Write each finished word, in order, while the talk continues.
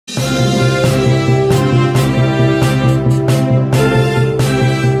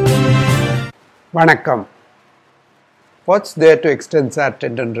Vanakkam. What's there to extensor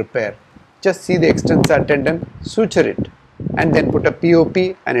tendon repair? Just see the extensor tendon, suture it, and then put a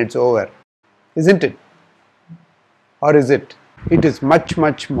POP and it's over. Isn't it? Or is it? It is much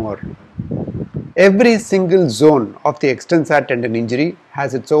more. Every single zone of the extensor tendon injury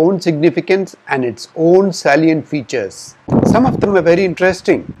has its own significance and its own salient features. Some of them are very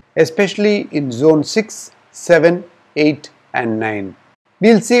interesting, especially in zone 6, 7, 8 and 9.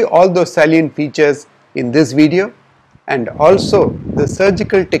 We'll see all those salient features in this video and also the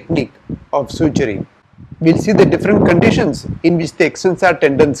surgical technique of suturing. We'll see the different conditions in which the extensor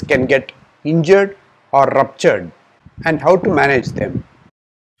tendons can get injured or ruptured and how to manage them.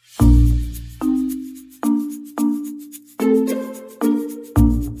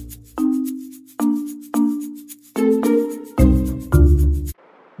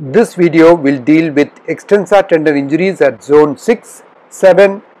 This video will deal with extensor tendon injuries at zone 6,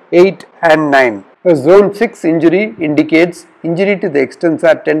 7, 8 and 9. A zone 6 injury indicates injury to the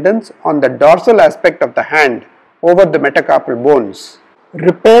extensor tendons on the dorsal aspect of the hand over the metacarpal bones.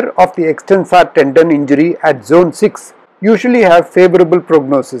 Repair of the extensor tendon injury at zone 6 usually have favorable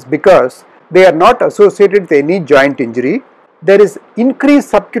prognosis because they are not associated with any joint injury. There is increased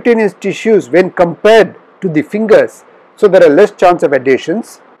subcutaneous tissues when compared to the fingers, so there are less chance of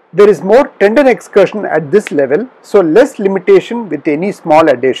adhesions. There is more tendon excursion at this level, so less limitation with any small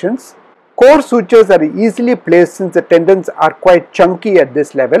adhesions. Core sutures are easily placed since the tendons are quite chunky at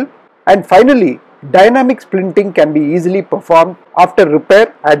this level. And finally, dynamic splinting can be easily performed after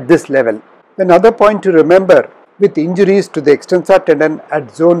repair at this level. Another point to remember with injuries to the extensor tendon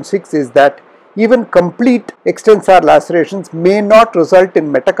at zone 6 is that even complete extensor lacerations may not result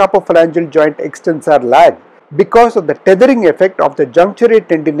in metacarpophalangeal joint extensor lag because of the tethering effect of the juncture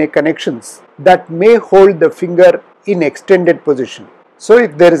tendinae connections that may hold the finger in extended position. So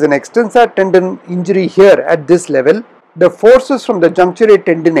if there is an extensor tendon injury here at this level, the forces from the juncture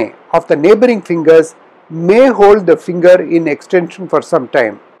tendinae of the neighboring fingers may hold the finger in extension for some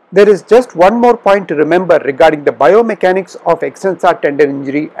time. There is just one more point to remember regarding the biomechanics of extensor tendon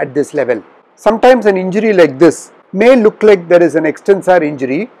injury at this level. Sometimes an injury like this may look like there is an extensor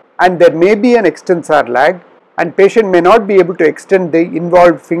injury and there may be an extensor lag and patient may not be able to extend the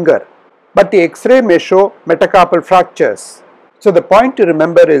involved finger, but the X-ray may show metacarpal fractures. So the point to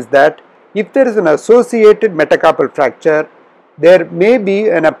remember is that if there is an associated metacarpal fracture, there may be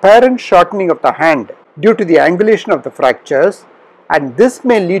an apparent shortening of the hand due to the angulation of the fractures, and this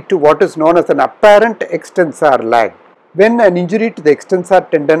may lead to what is known as an apparent extensor lag. When an injury to the extensor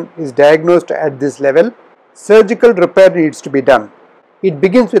tendon is diagnosed at this level, surgical repair needs to be done. It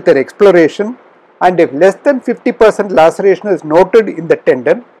begins with an exploration, and if less than 50% laceration is noted in the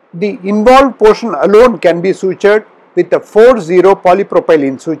tendon, the involved portion alone can be sutured with a 4-0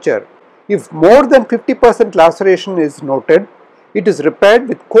 polypropylene suture. If more than 50% laceration is noted, it is repaired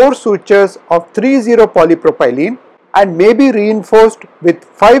with core sutures of 3-0 polypropylene and may be reinforced with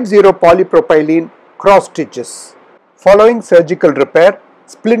 5-0 polypropylene cross stitches. Following surgical repair,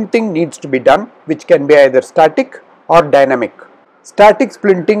 splinting needs to be done, which can be either static or dynamic. Static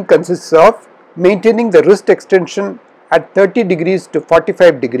splinting consists of maintaining the wrist extension at 30 degrees to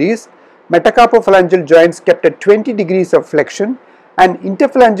 45 degrees, metacarpophalangeal joints kept at 20 degrees of flexion and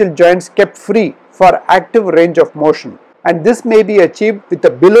interphalangeal joints kept free for active range of motion, and this may be achieved with a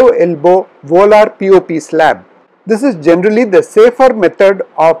below elbow volar POP slab. This is generally the safer method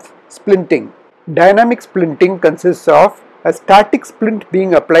of splinting. Dynamic splinting consists of a static splint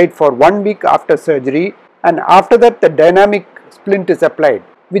being applied for 1 week after surgery, and after that the dynamic splint is applied,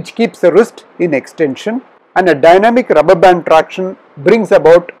 which keeps the wrist in extension, and a dynamic rubber band traction brings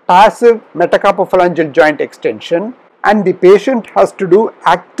about passive metacarpophalangeal joint extension, and the patient has to do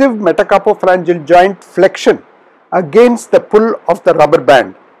active metacarpophalangeal joint flexion against the pull of the rubber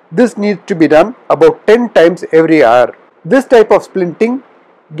band. This needs to be done about 10 times every hour. This type of splinting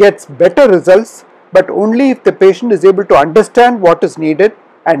gets better results, but only if the patient is able to understand what is needed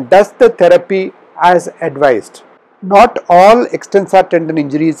and does the therapy as advised. Not all extensor tendon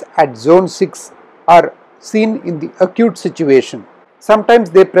injuries at zone 6 are seen in the acute situation. Sometimes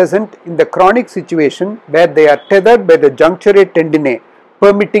they present in the chronic situation where they are tethered by the juncture tendinae,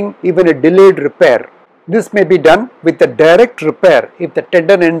 permitting even a delayed repair. This may be done with a direct repair if the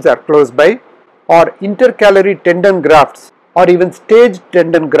tendon ends are close by, or intercalary tendon grafts, or even staged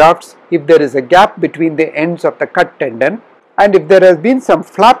tendon grafts if there is a gap between the ends of the cut tendon, and if there has been some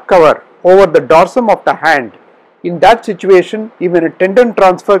flap cover over the dorsum of the hand. In that situation, even a tendon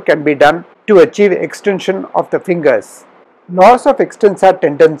transfer can be done to achieve extension of the fingers. Loss of extensor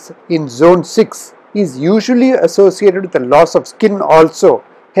tendons in zone 6 is usually associated with the loss of skin also.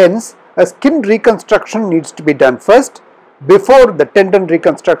 Hence, a skin reconstruction needs to be done first before the tendon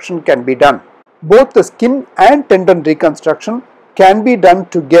reconstruction can be done. Both the skin and tendon reconstruction can be done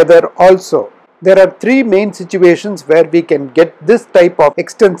together also. There are three main situations where we can get this type of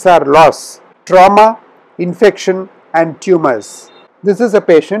extensor loss: trauma, infection and tumors. This is a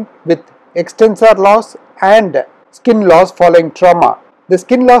patient with extensor loss and skin loss following trauma. The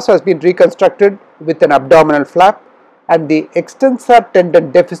skin loss has been reconstructed with an abdominal flap and the extensor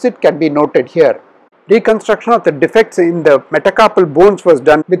tendon deficit can be noted here. Reconstruction of the defects in the metacarpal bones was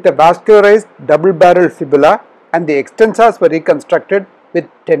done with a vascularized double-barrel fibula and the extensors were reconstructed with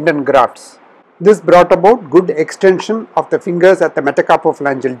tendon grafts. This brought about good extension of the fingers at the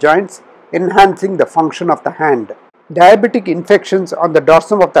metacarpophalangeal joints, enhancing the function of the hand. Diabetic infections on the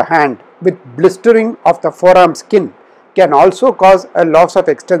dorsum of the hand with blistering of the forearm skin can also cause a loss of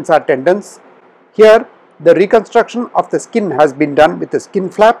extensor tendons. Here, the reconstruction of the skin has been done with a skin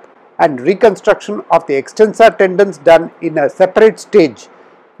flap and reconstruction of the extensor tendons done in a separate stage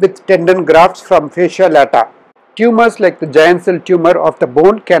with tendon grafts from fascia lata. Tumors like the giant cell tumor of the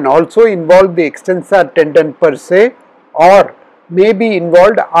bone can also involve the extensor tendon per se or may be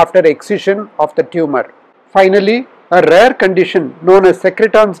involved after excision of the tumor. Finally, a rare condition known as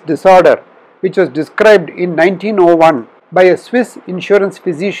secretans disorder, which was described in 1901 by a Swiss insurance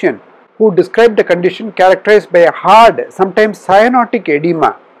physician who described a condition characterized by a hard, sometimes cyanotic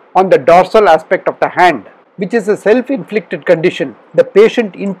edema on the dorsal aspect of the hand, which is a self-inflicted condition, the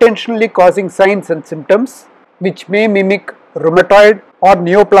patient intentionally causing signs and symptoms which may mimic rheumatoid or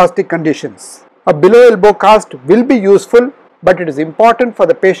neoplastic conditions. A below elbow cast will be useful, but it is important for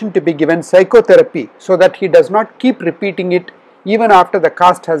the patient to be given psychotherapy so that he does not keep repeating it even after the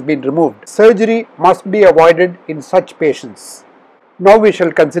cast has been removed. Surgery must be avoided in such patients. Now we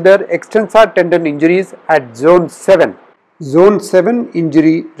shall consider extensor tendon injuries at Zone 7. Zone 7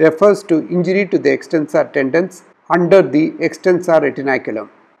 injury refers to injury to the extensor tendons under the extensor retinaculum,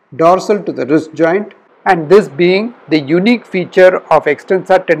 dorsal to the wrist joint, and this being the unique feature of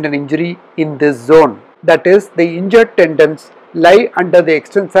extensor tendon injury in this zone. That is, the injured tendons lie under the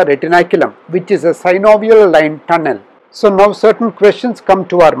extensor retinaculum, which is a synovial line tunnel. So now certain questions come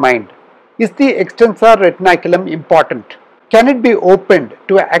to our mind. Is the extensor retinaculum important? Can it be opened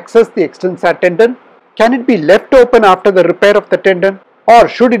to access the extensor tendon? Can it be left open after the repair of the tendon? Or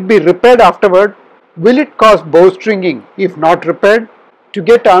should it be repaired afterward? Will it cause bowstringing if not repaired? To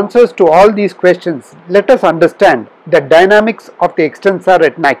get answers to all these questions, let us understand the dynamics of the extensor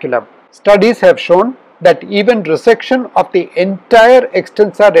retinaculum. Studies have shown that even resection of the entire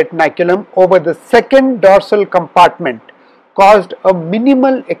extensor retinaculum over the second dorsal compartment caused a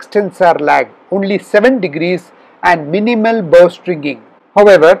minimal extensor lag, only 7 degrees, and minimal bowstringing.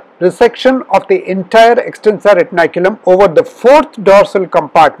 However, resection of the entire extensor retinaculum over the fourth dorsal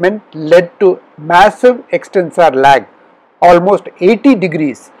compartment led to massive extensor lag, almost 80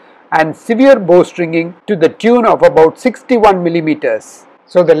 degrees, and severe bowstringing to the tune of about 61 millimeters.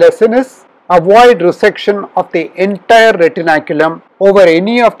 So the lesson is, avoid resection of the entire retinaculum over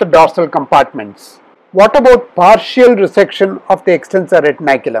any of the dorsal compartments. What about partial resection of the extensor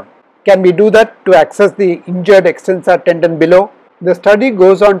retinaculum? Can we do that to access the injured extensor tendon below? The study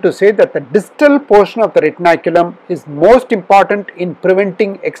goes on to say that the distal portion of the retinaculum is most important in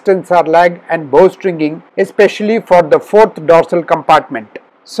preventing extensor lag and bowstringing, especially for the fourth dorsal compartment.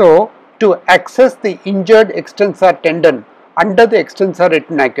 So, to access the injured extensor tendon under the extensor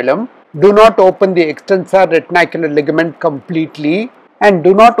retinaculum, do not open the extensor retinacular ligament completely and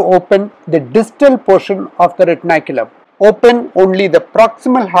do not open the distal portion of the retinaculum. Open only the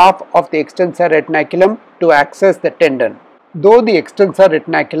proximal half of the extensor retinaculum to access the tendon. Though the extensor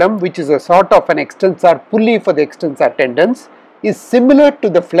retinaculum, which is a sort of an extensor pulley for the extensor tendons, is similar to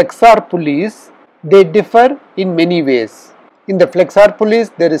the flexor pulleys, they differ in many ways. In the flexor pulleys,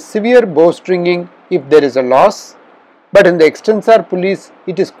 there is severe bowstringing if there is a loss, but in the extensor pulleys,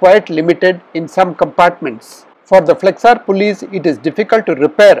 it is quite limited in some compartments. For the flexor pulleys, it is difficult to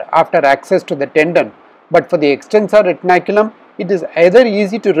repair after access to the tendon, but for the extensor retinaculum, it is either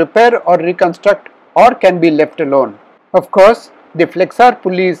easy to repair or reconstruct or can be left alone. Of course, the flexor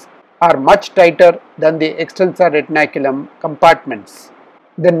pulleys are much tighter than the extensor retinaculum compartments.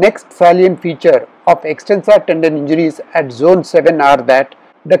 The next salient feature of extensor tendon injuries at Zone 7 are that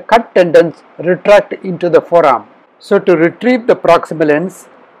the cut tendons retract into the forearm. So to retrieve the proximal ends,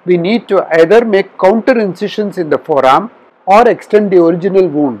 we need to either make counter incisions in the forearm or extend the original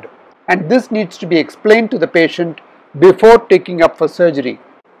wound, and this needs to be explained to the patient before taking up for surgery.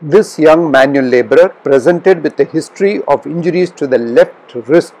 This young manual laborer presented with a history of injuries to the left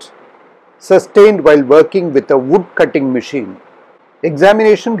wrist sustained while working with a wood cutting machine.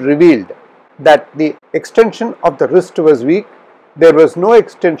 Examination revealed that the extension of the wrist was weak. There was no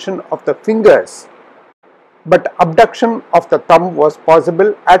extension of the fingers, but abduction of the thumb was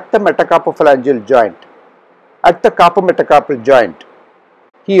possible at the metacarpophalangeal joint. At the carpometacarpal joint,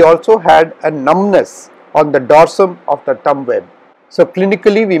 he also had a numbness on the dorsum of the thumb web. So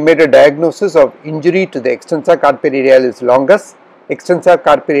clinically we made a diagnosis of injury to the extensor carpi radialis longus, extensor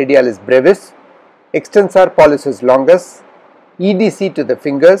carpi radialis brevis, extensor pollicis longus, EDC to the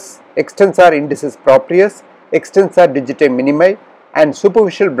fingers, extensor indicis proprius, extensor digitae minimi, and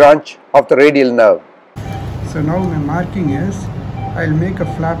superficial branch of the radial nerve. So now my marking is, I will make a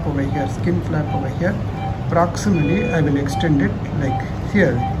flap over here, skin flap over here. Proximally I will extend it like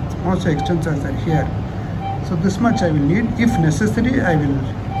here. Also extensors are here. So this much I will need. If necessary, I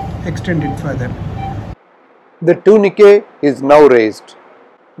will extend it further. The tunicate is now raised.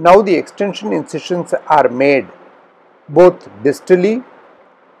 Now the extension incisions are made both distally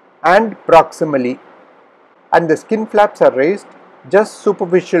and proximally, and the skin flaps are raised just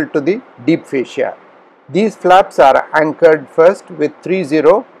superficial to the deep fascia. These flaps are anchored first with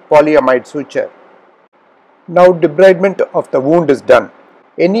 3-0 polyamide suture. Now debridement of the wound is done.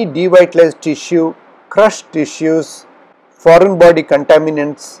 Any devitalized tissue, crushed tissues, foreign body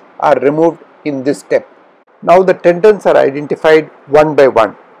contaminants are removed in this step. Now the tendons are identified one by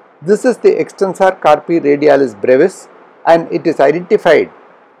one. This is the extensor carpi radialis brevis, and it is identified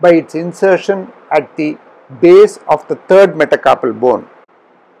by its insertion at the base of the third metacarpal bone.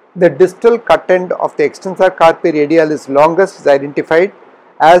 The distal cut end of the extensor carpi radialis longus is identified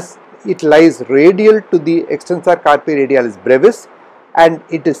as it lies radial to the extensor carpi radialis brevis, and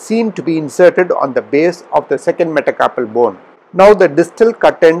it is seen to be inserted on the base of the second metacarpal bone. Now the distal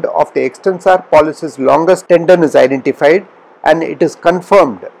cut end of the extensor pollicis longus tendon is identified, and it is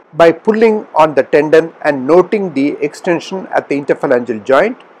confirmed by pulling on the tendon and noting the extension at the interphalangeal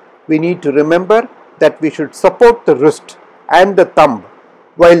joint. We need to remember that we should support the wrist and the thumb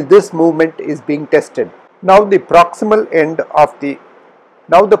while this movement is being tested. Now the proximal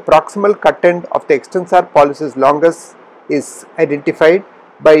cut end of the extensor pollicis longus is identified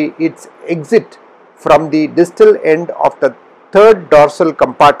by its exit from the distal end of the third dorsal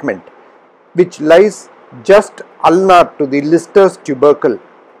compartment, which lies just ulnar to the Lister's tubercle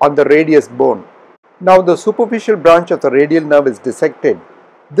on the radius bone. Now the superficial branch of the radial nerve is dissected.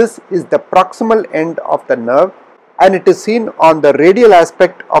 This is the proximal end of the nerve, and it is seen on the radial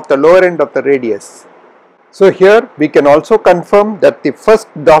aspect of the lower end of the radius. So here we can also confirm that the first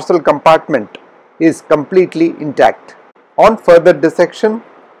dorsal compartment is completely intact. On further dissection,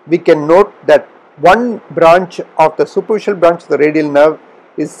 we can note that one branch of the superficial branch of the radial nerve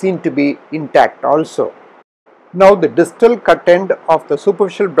is seen to be intact also. Now the distal cut end of the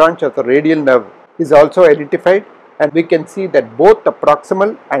superficial branch of the radial nerve is also identified, and we can see that both the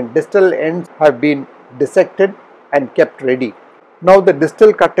proximal and distal ends have been dissected and kept ready. Now the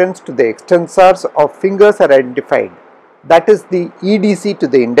distal cut ends to the extensors of fingers are identified. That is the EDC to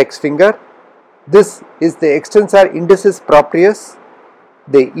the index finger. This is the extensor indicis proprius,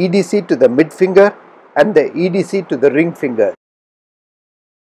 the EDC to the mid finger, and the EDC to the ring finger,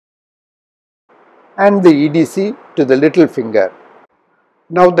 and the EDC to the little finger.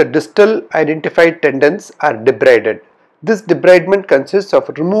 Now the distal identified tendons are debrided. This debridement consists of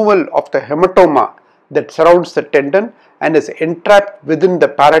removal of the hematoma that surrounds the tendon and is entrapped within the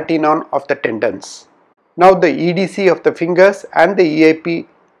paratenon of the tendons. Now the EDC of the fingers and the EIP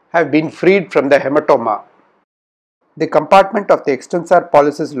have been freed from the hematoma. The compartment of the extensor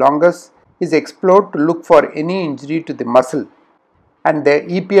pollicis longus is explored to look for any injury to the muscle, and the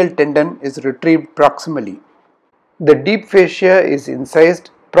EPL tendon is retrieved proximally. The deep fascia is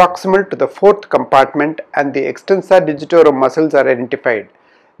incised proximal to the fourth compartment, and the extensor digitorum muscles are identified.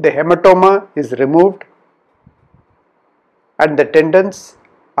 The hematoma is removed, and the tendons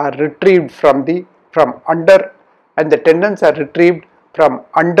are retrieved from under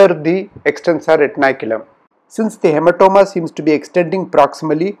the extensor retinaculum. Since the hematoma seems to be extending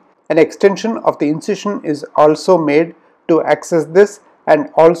proximally, an extension of the incision is also made to access this and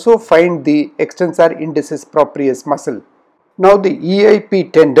also find the extensor indicis proprius muscle. Now the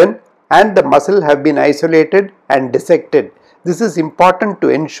EIP tendon and the muscle have been isolated and dissected. This is important to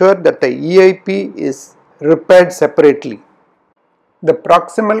ensure that the EIP is repaired separately. The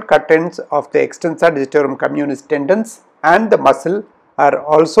proximal cut ends of the extensor digitorum communis tendons and the muscle are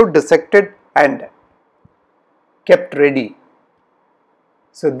also dissected and kept ready.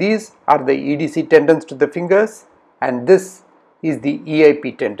 So these are the EDC tendons to the fingers, and this is the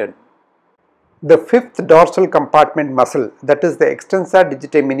EIP tendon. The fifth dorsal compartment muscle, that is the extensor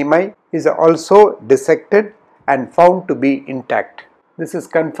digitae minimi, is also dissected and found to be intact. This is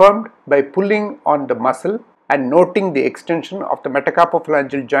confirmed by pulling on the muscle and noting the extension of the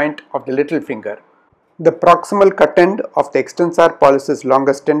metacarpophalangeal joint of the little finger. The proximal cut end of the extensor pollicis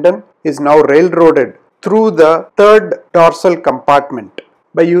longus tendon is now railroaded through the third dorsal compartment.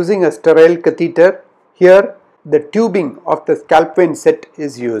 By using a sterile catheter, here the tubing of the scalp vein set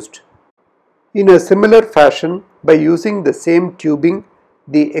is used. In a similar fashion, by using the same tubing,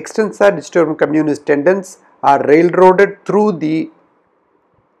 the extensor digitorum communis tendons are railroaded through the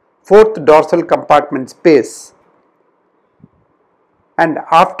fourth dorsal compartment space, and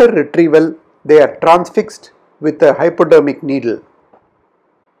after retrieval they are transfixed with a hypodermic needle.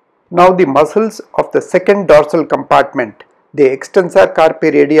 Now the muscles of the second dorsal compartment, the extensor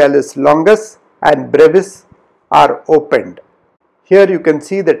carpi radialis longus and brevis, are opened. Here you can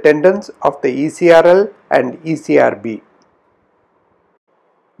see the tendons of the ECRL and ECRB.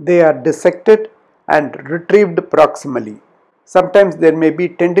 They are dissected and retrieved proximally. Sometimes there may be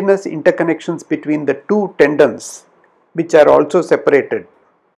tendinous interconnections between the two tendons, which are also separated.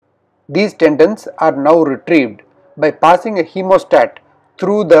 These tendons are now retrieved by passing a hemostat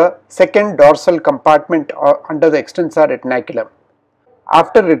through the second dorsal compartment under the extensor retinaculum.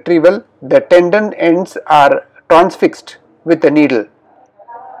 After retrieval, the tendon ends are transfixed with a needle.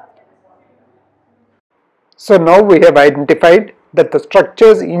 So now we have identified that the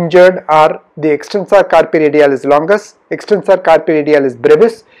structures injured are the extensor carpi radialis longus, extensor carpi radialis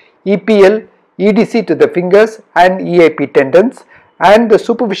brevis, EPL, EDC to the fingers and EIP tendons, and the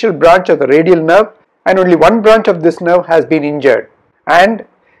superficial branch of the radial nerve, and only one branch of this nerve has been injured. And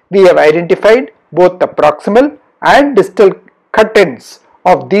we have identified both the proximal and distal cut ends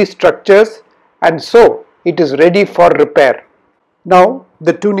of these structures, and so it is ready for repair. Now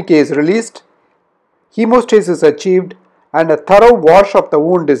the tourniquet is released, hemostasis is achieved, and a thorough wash of the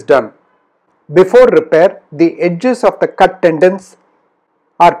wound is done. Before repair, the edges of the cut tendons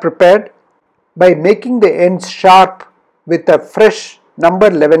are prepared by making the ends sharp with a fresh number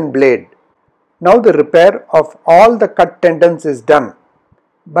 11 blade. Now the repair of all the cut tendons is done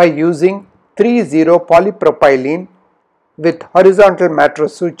by using 3,0 polypropylene with horizontal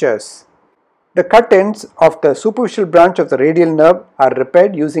mattress sutures. The cut ends of the superficial branch of the radial nerve are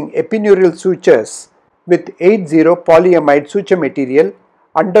repaired using epineurial sutures with 8,0 polyamide suture material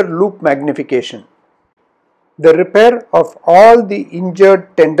under loop magnification. The repair of all the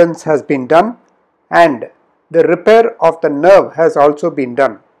injured tendons has been done, and the repair of the nerve has also been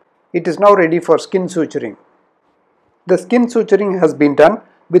done. It is now ready for skin suturing. The skin suturing has been done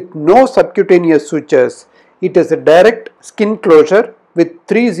with no subcutaneous sutures. It is a direct skin closure with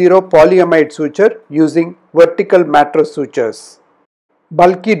 3,0 polyamide suture using vertical mattress sutures.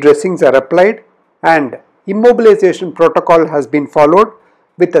 Bulky dressings are applied and immobilization protocol has been followed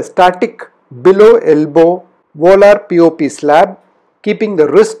with a static below elbow volar POP slab, keeping the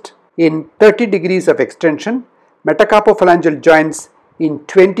wrist in 30 degrees of extension, metacarpophalangeal joints in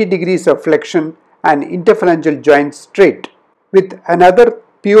 20 degrees of flexion and interphalangeal joints straight, with another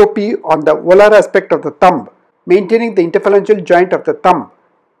POP on the volar aspect of the thumb, maintaining the interphalangeal joint of the thumb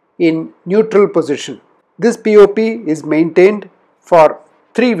in neutral position. This POP is maintained for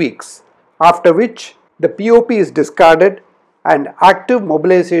 3 weeks, after which the POP is discarded and active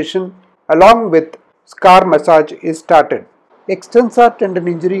mobilization along with scar massage is started. Extensor tendon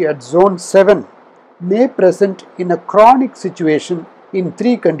injury at zone 7 may present in a chronic situation in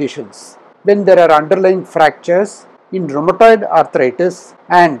 3 conditions: when there are underlying fractures, in rheumatoid arthritis,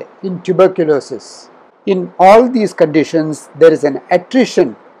 and in tuberculosis. In all these conditions, there is an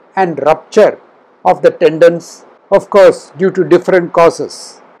attrition and rupture of the tendons, of course due to different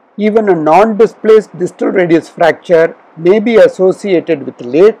causes. Even a non-displaced distal radius fracture may be associated with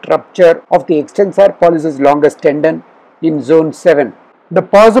late rupture of the extensor pollicis longus tendon in zone 7. The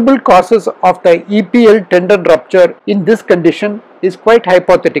possible causes of the EPL tendon rupture in this condition is quite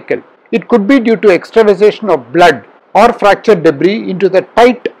hypothetical. It could be due to extravasation of blood or fracture debris into the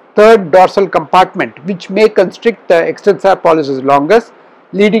tight third dorsal compartment, which may constrict the extensor pollicis longus,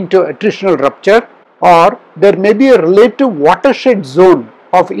 leading to attritional rupture, or there may be a relative watershed zone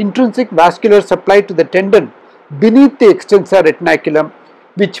of intrinsic vascular supply to the tendon beneath the extensor retinaculum,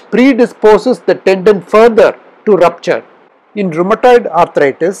 which predisposes the tendon further to rupture. In rheumatoid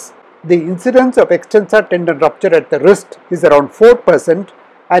arthritis, the incidence of extensor tendon rupture at the wrist is around 4%,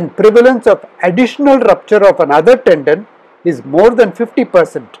 and prevalence of additional rupture of another tendon is more than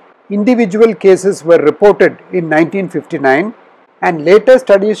 50%. Individual cases were reported in 1959, and later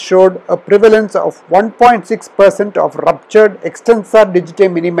studies showed a prevalence of 1.6% of ruptured extensor digitae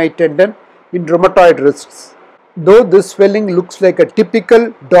minimi tendon in rheumatoid wrists. Though this swelling looks like a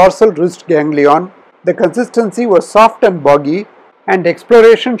typical dorsal wrist ganglion, the consistency was soft and boggy and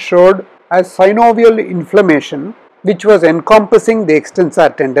exploration showed a synovial inflammation which was encompassing the extensor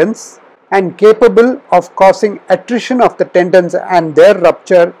tendons and capable of causing attrition of the tendons and their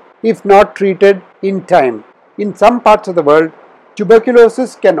rupture if not treated in time. In some parts of the world,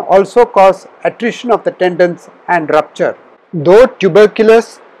 tuberculosis can also cause attrition of the tendons and rupture. Though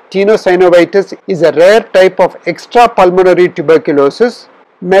tuberculous tenosynovitis is a rare type of extrapulmonary tuberculosis,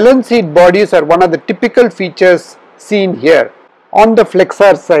 melon seed bodies are one of the typical features seen here. On the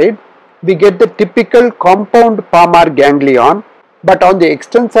flexor side, we get the typical compound palmar ganglion, but on the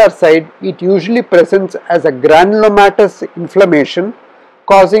extensor side, it usually presents as a granulomatous inflammation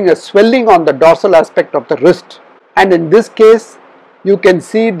causing a swelling on the dorsal aspect of the wrist. And in this case, you can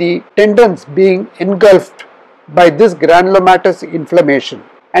see the tendons being engulfed by this granulomatous inflammation,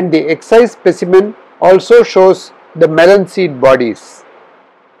 and the excised specimen also shows the melon seed bodies.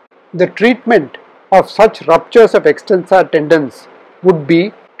 The treatment of such ruptures of extensor tendons would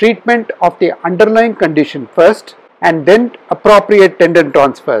be treatment of the underlying condition first and then appropriate tendon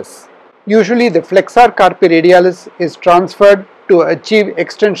transfers. Usually the flexor carpi radialis is transferred to achieve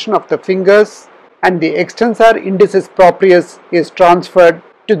extension of the fingers, and the extensor indicis proprius is transferred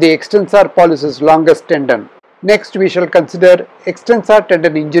to the extensor pollicis longus tendon. Next we shall consider extensor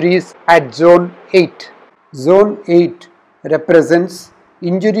tendon injuries at zone 8. Zone 8 represents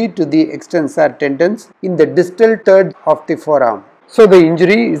injury to the extensor tendons in the distal third of the forearm. So the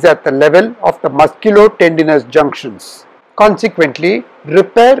injury is at the level of the musculotendinous junctions. Consequently,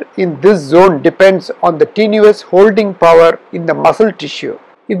 repair in this zone depends on the tenuous holding power in the muscle tissue.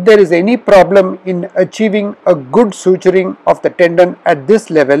 If there is any problem in achieving a good suturing of the tendon at this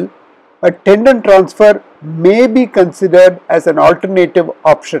level, a tendon transfer may be considered as an alternative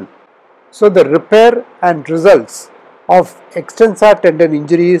option. So the repair and results of extensor tendon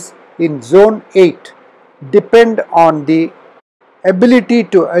injuries in zone 8 depend on the ability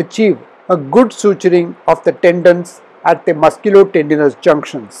to achieve a good suturing of the tendons at the musculotendinous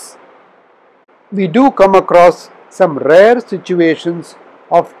junctions. We do come across some rare situations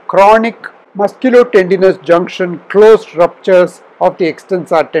of chronic musculotendinous junction closed ruptures of the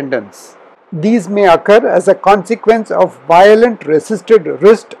extensor tendons. These may occur as a consequence of violent resisted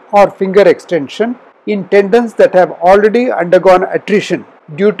wrist or finger extension in tendons that have already undergone attrition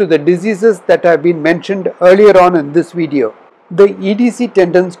due to the diseases that have been mentioned earlier on in this video. The EDC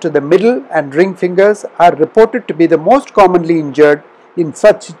tendons to the middle and ring fingers are reported to be the most commonly injured in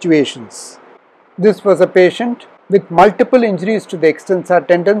such situations. This was a patient with multiple injuries to the extensor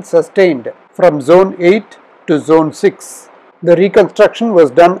tendons sustained from zone 8 to zone 6. The reconstruction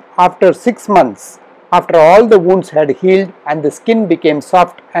was done after 6 months, after all the wounds had healed and the skin became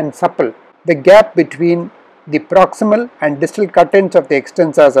soft and supple. The gap between the proximal and distal cut ends of the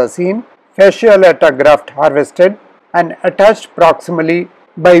extensors are seen, fasciolata graft harvested and attached proximally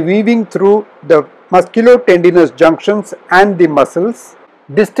by weaving through the musculotendinous junctions and the muscles,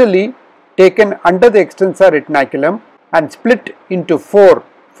 distally taken under the extensor retinaculum and split into 4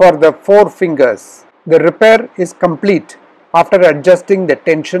 for the 4 fingers. The repair is complete after adjusting the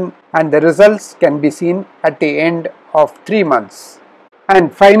tension, and the results can be seen at the end of 3 months.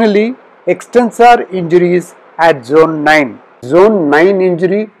 And finally, extensor injuries at zone 9. Zone 9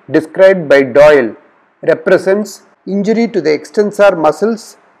 injury described by Doyle represents injury to the extensor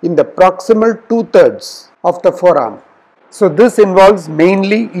muscles in the proximal 2/3 of the forearm. So this involves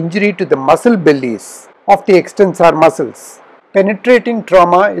mainly injury to the muscle bellies of the extensor muscles. Penetrating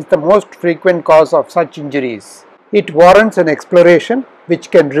trauma is the most frequent cause of such injuries. It warrants an exploration which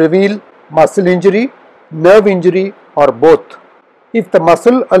can reveal muscle injury, nerve injury, or both. If the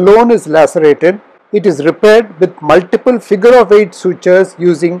muscle alone is lacerated, it is repaired with multiple figure of 8 sutures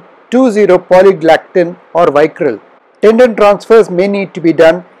using 2,0-polyglactin or Vicryl. Tendon transfers may need to be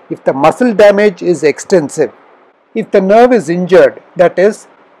done if the muscle damage is extensive. If the nerve is injured, that is,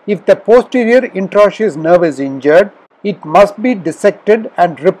 if the posterior interosseous nerve is injured, it must be dissected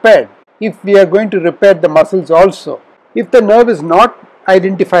and repaired if we are going to repair the muscles also. If the nerve is not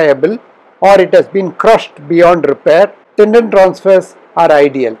identifiable or it has been crushed beyond repair, tendon transfers are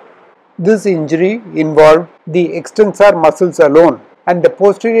ideal. This injury involved the extensor muscles alone, and the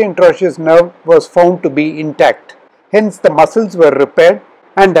posterior interosseous nerve was found to be intact. Hence the muscles were repaired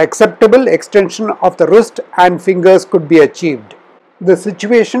and acceptable extension of the wrist and fingers could be achieved. The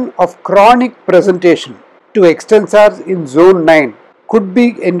situation of chronic presentation to extensors in zone 9 could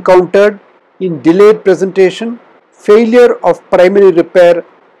be encountered in delayed presentation, failure of primary repair,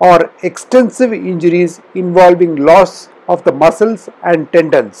 or extensive injuries involving loss of the muscles and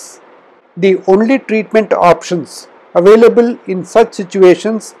tendons. The only treatment options available in such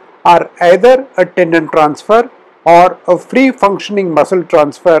situations are either a tendon transfer or a free functioning muscle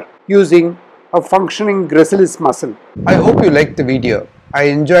transfer using a functioning gracilis muscle. I hope you liked the video. I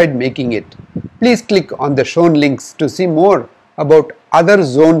enjoyed making it. Please click on the shown links to see more about other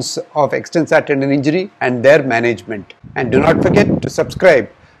zones of extensor tendon injury and their management. And do not forget to subscribe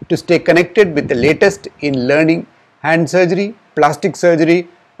to stay connected with the latest in learning hand surgery, plastic surgery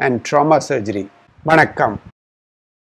and trauma surgery. Vanakkam.